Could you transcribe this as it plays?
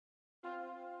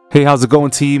Hey, how's it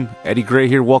going, team? Eddie Gray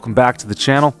here. Welcome back to the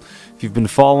channel. If you've been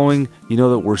following, you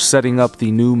know that we're setting up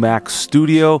the new Mac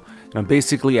Studio, and I'm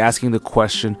basically asking the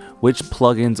question, which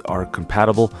plugins are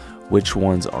compatible, which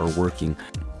ones are working.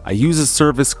 I use a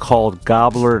service called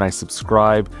Gobbler, and I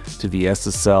subscribe to the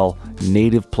SSL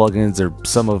Native Plugins. They're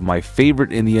some of my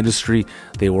favorite in the industry.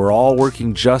 They were all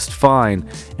working just fine,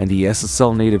 and the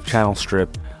SSL Native channel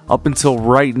strip, up until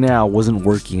right now, wasn't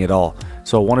working at all.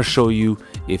 So I want to show you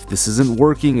if this isn't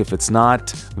working, if it's not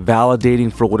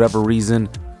validating for whatever reason.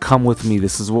 Come with me.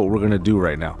 This is what we're going to do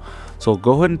right now. So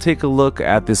go ahead and take a look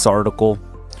at this article.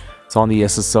 It's on the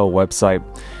SSL website,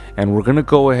 and we're going to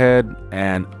go ahead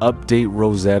and update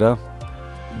Rosetta.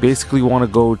 Basically want to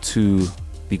go to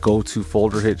the go-to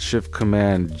folder, hit Shift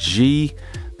Command G.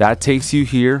 That takes you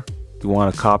here. You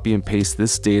want to copy and paste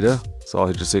this data. So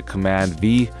I'll just hit Command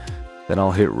V, then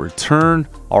I'll hit return.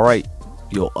 All right.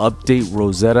 You'll update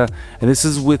Rosetta, and this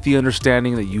is with the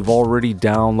understanding that you've already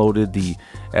downloaded the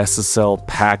SSL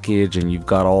package and you've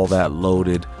got all that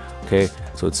loaded. Okay,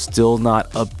 so it's still not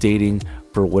updating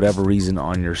for whatever reason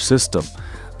on your system.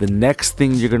 The next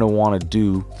thing you're going to want to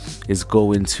do is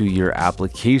go into your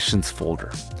applications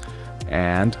folder,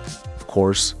 and of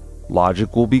course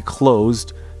Logic will be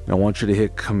closed, and I want you to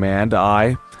hit Command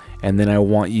I, and then I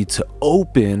want you to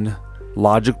open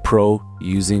Logic Pro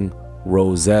using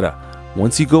Rosetta.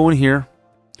 Once you go in here,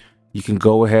 you can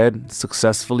go ahead and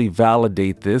successfully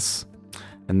validate this.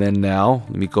 And then now,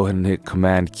 let me go ahead and hit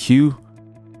Command Q.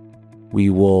 We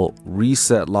will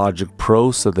reset Logic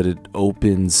Pro so that it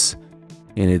opens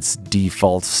in its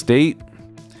default state.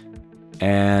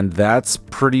 And that's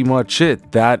pretty much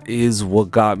it. That is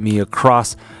what got me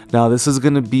across. Now, this is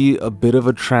going to be a bit of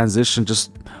a transition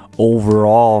just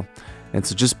overall. And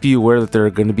so just be aware that there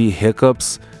are going to be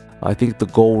hiccups. I think the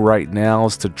goal right now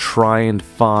is to try and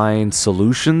find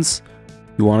solutions.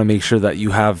 You want to make sure that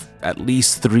you have at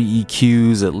least 3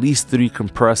 EQs, at least 3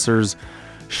 compressors.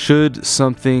 Should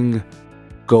something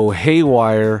go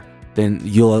haywire, then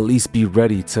you'll at least be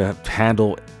ready to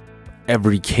handle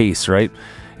every case, right?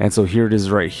 And so here it is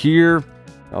right here.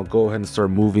 I'll go ahead and start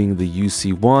moving the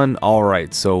UC1. All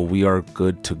right, so we are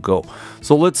good to go.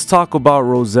 So let's talk about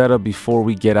Rosetta before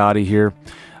we get out of here.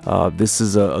 This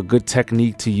is a good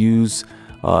technique to use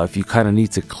if you kind of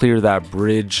need to clear that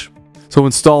bridge. So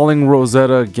installing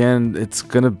Rosetta, again, it's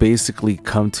going to basically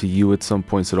come to you at some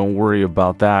point, so don't worry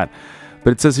about that.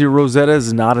 But it says here, Rosetta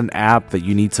is not an app that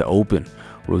you need to open.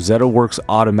 Rosetta works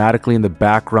automatically in the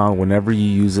background whenever you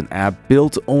use an app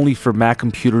built only for Mac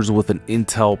computers with an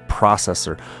Intel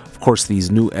processor. Of course,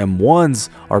 these new M1s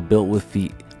are built with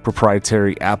the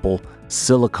proprietary Apple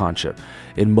Silicon chip.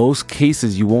 In most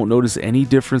cases, you won't notice any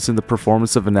difference in the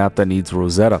performance of an app that needs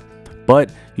Rosetta, but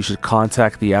you should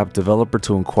contact the app developer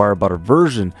to inquire about a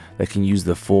version that can use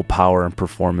the full power and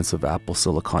performance of Apple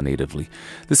Silicon natively.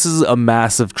 This is a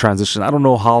massive transition. I don't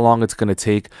know how long it's going to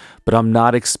take, but I'm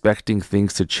not expecting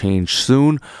things to change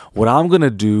soon. What I'm going to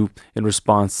do in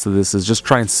response to this is just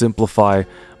try and simplify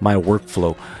my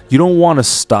workflow. You don't want to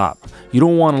stop. You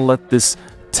don't want to let this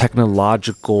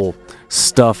technological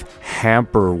stuff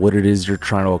hamper what it is you're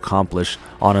trying to accomplish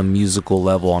on a musical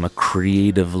level, on a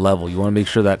creative level. You want to make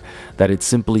sure that it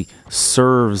simply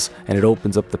serves and it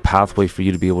opens up the pathway for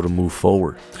you to be able to move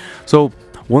forward. So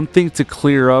one thing to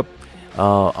clear up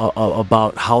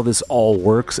about how this all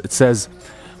works, it says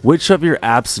which of your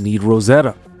apps need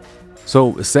Rosetta.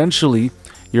 So essentially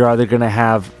you're either going to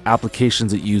have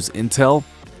applications that use Intel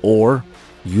or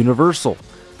Universal.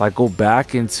 If I go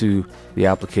back into the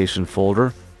application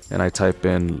folder and I type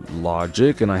in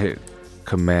Logic and I hit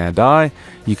Command I,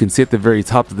 you can see at the very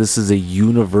top that this is a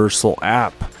universal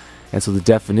app. And so the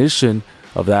definition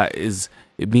of that is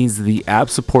it means the app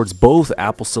supports both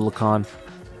Apple Silicon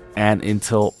and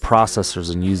Intel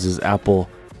processors and uses Apple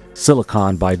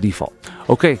Silicon by default.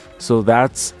 Okay, so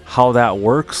that's how that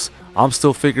works. I'm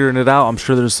still figuring it out. I'm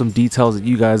sure there's some details that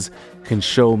you guys can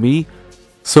show me.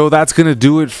 So that's going to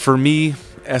do it for me.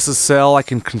 SSL, I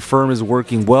can confirm, is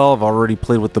working well. I've already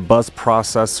played with the bus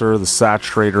processor, the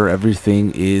saturator,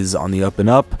 everything is on the up and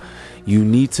up. You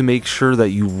need to make sure that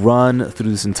you run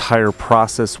through this entire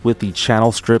process with the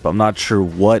channel strip. I'm not sure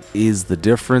what is the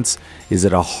difference. Is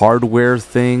it a hardware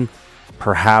thing?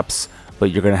 Perhaps,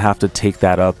 but you're going to have to take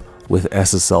that up with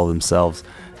SSL themselves.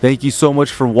 Thank you so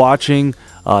much for watching.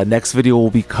 Next video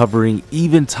we'll be covering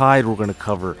Eventide. We're going to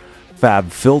cover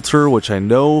Fab Filter, which I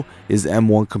know is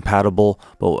M1 compatible,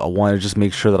 but I want to just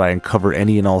make sure that I uncover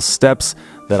any and all steps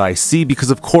that I see, because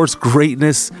of course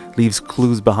greatness leaves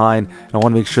clues behind, and I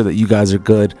want to make sure that you guys are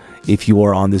good if you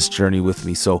are on this journey with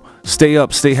me. So stay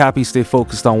up, stay happy, stay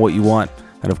focused on what you want,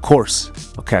 and of course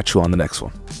I'll catch you on the next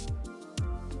one.